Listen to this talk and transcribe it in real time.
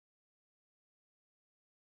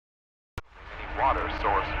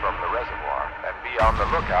on the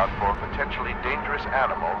lookout for potentially dangerous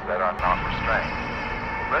animals that are not restrained.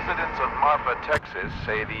 Residents of Marfa, Texas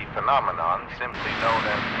say the phenomenon, simply known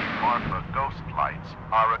as the Marfa ghost lights,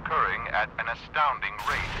 are occurring at an astounding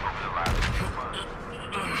rate over the last few months.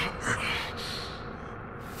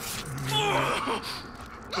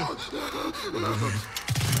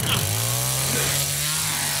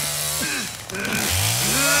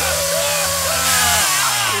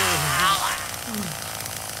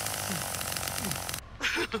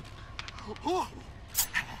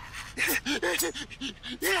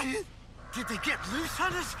 Did they get loose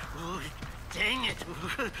on us? Oh, dang it.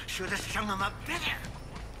 Should have strung them up better.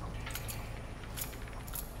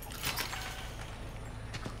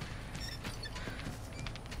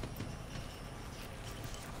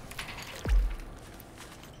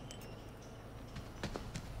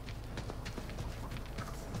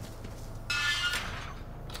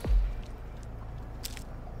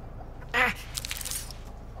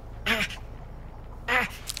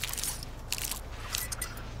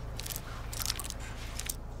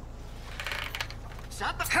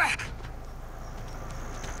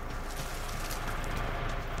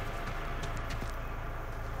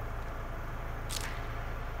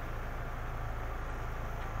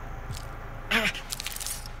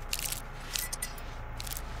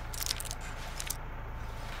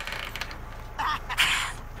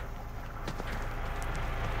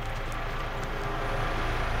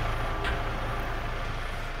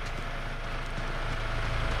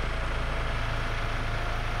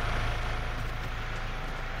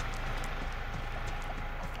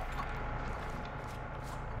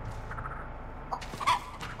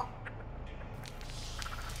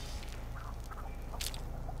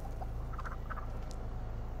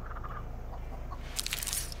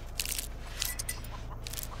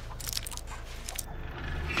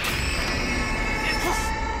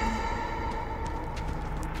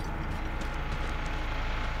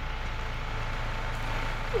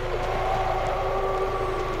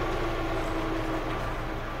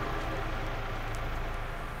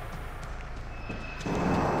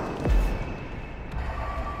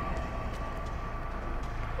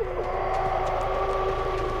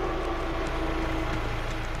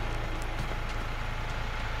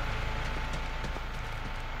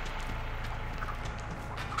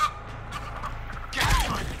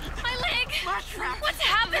 What's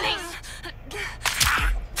happening?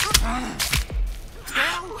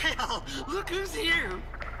 Well, look who's here.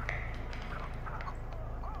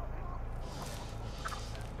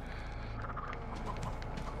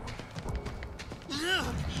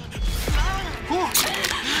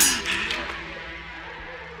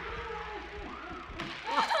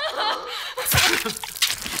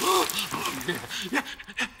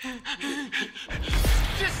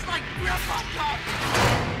 Just like Grandpa taught me.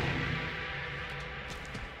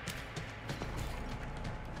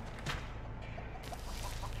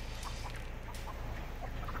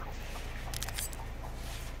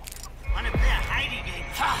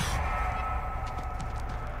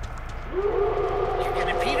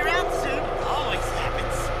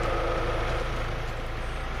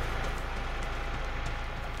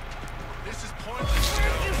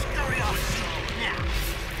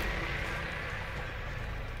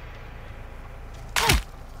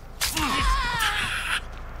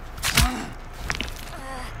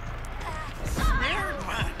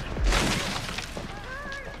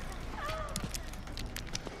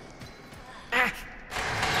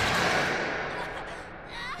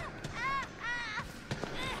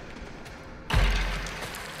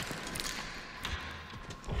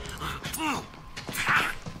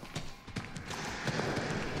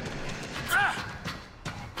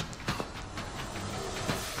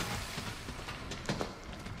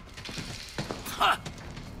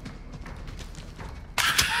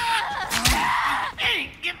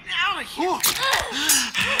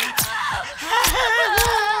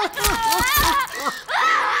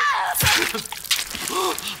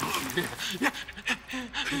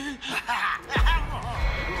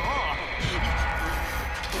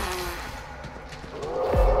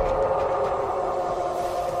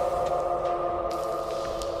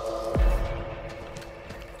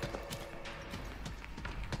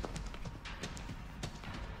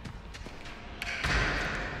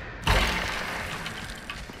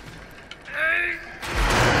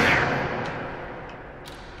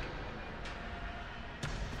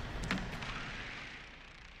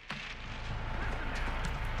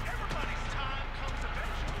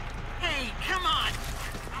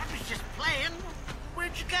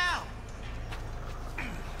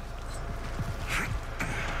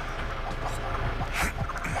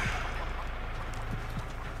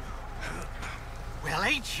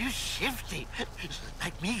 ain't you shifty?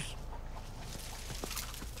 Like me.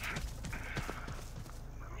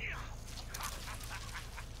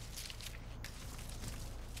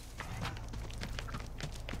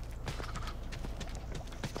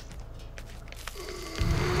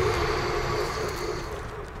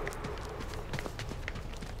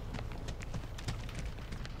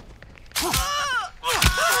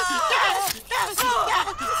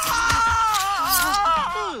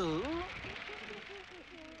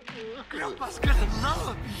 Grandpa's gonna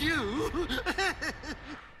love you.